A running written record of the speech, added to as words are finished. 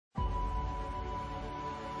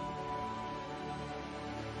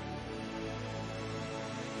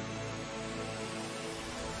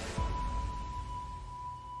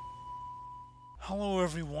Hello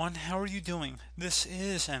everyone, how are you doing? This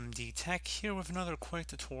is MD Tech here with another quick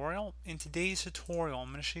tutorial. In today's tutorial, I'm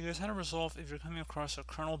going to show you guys how to resolve if you're coming across a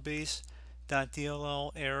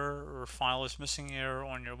Kernelbase.Dll error or file is missing error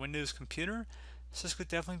on your Windows computer. So this could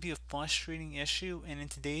definitely be a frustrating issue, and in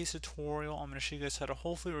today's tutorial, I'm going to show you guys how to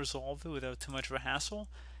hopefully resolve it without too much of a hassle.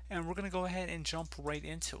 And we're going to go ahead and jump right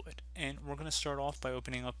into it. And we're going to start off by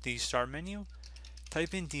opening up the Start menu,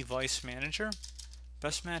 type in Device Manager.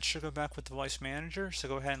 Best match should go back with Device Manager, so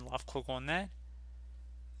go ahead and left click on that.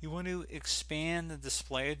 You want to expand the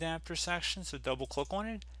display adapter section, so double click on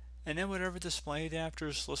it, and then whatever display adapter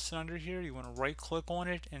is listed under here, you want to right click on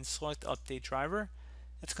it and select Update Driver.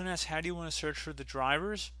 It's going to ask how do you want to search for the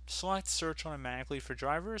drivers. Select Search automatically for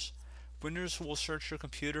drivers. Windows will search your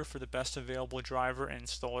computer for the best available driver and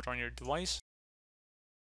install it on your device.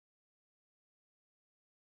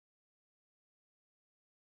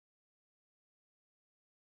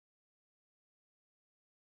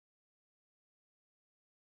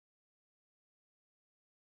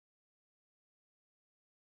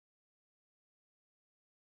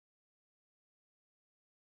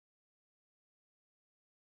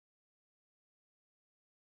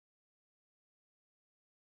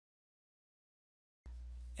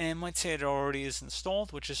 And it might say it already is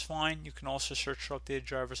installed, which is fine. You can also search for updated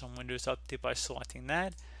drivers on Windows Update by selecting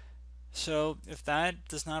that. So if that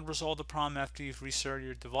does not resolve the problem after you've restarted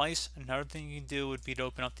your device, another thing you can do would be to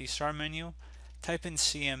open up the Start menu, type in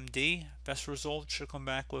CMD. Best result should come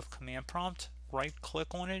back with Command Prompt. Right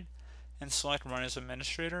click on it and select Run as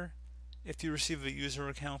Administrator. If you receive a user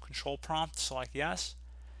account control prompt, select Yes.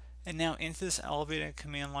 And now into this elevated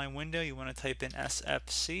command line window, you want to type in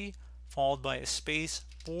SFC followed by a space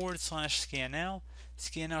 /scan now.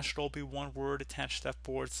 Scan now should all be one word attached to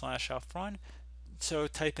that / out front. So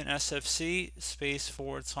type in SFC space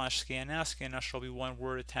 /scan now. Scan now should all be one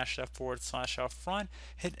word attached to that / out front.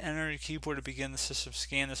 Hit enter on your keyboard to begin the system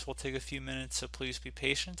scan. This will take a few minutes, so please be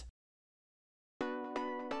patient.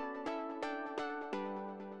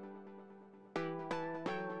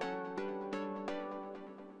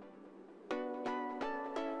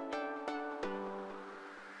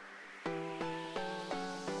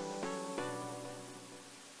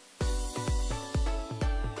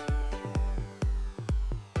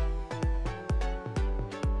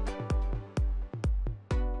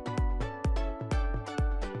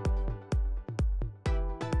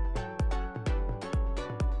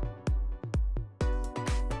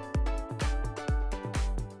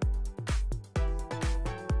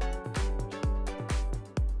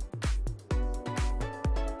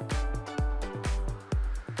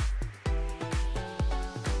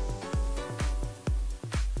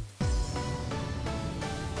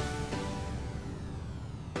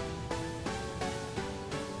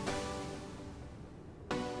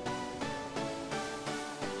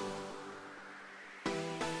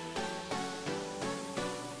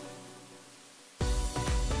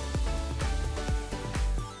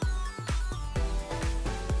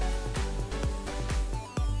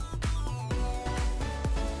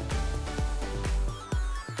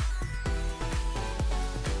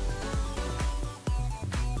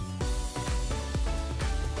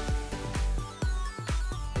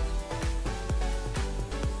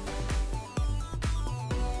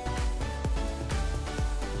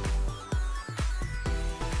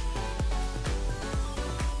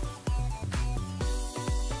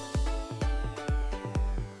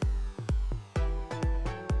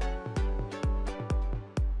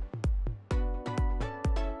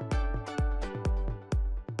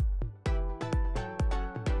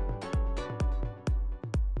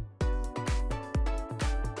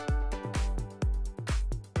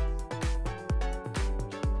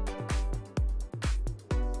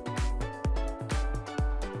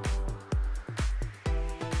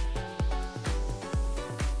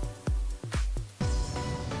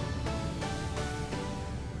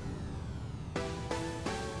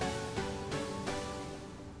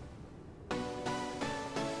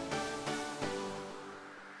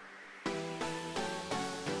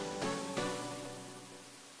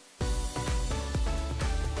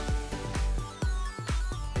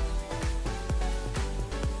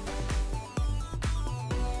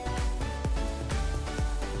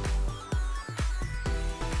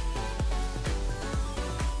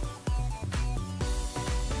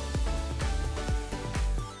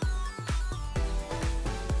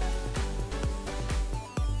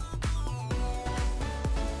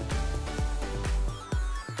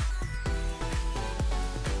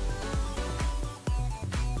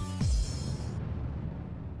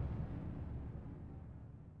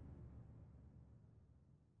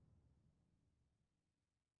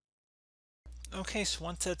 Okay, so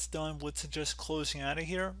once that's done, would suggest closing out of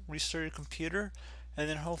here, restart your computer, and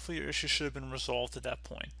then hopefully your issue should have been resolved at that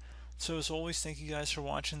point. So as always, thank you guys for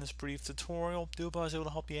watching this brief tutorial. Do hope I was able to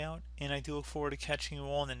help you out, and I do look forward to catching you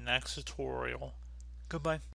all in the next tutorial. Goodbye.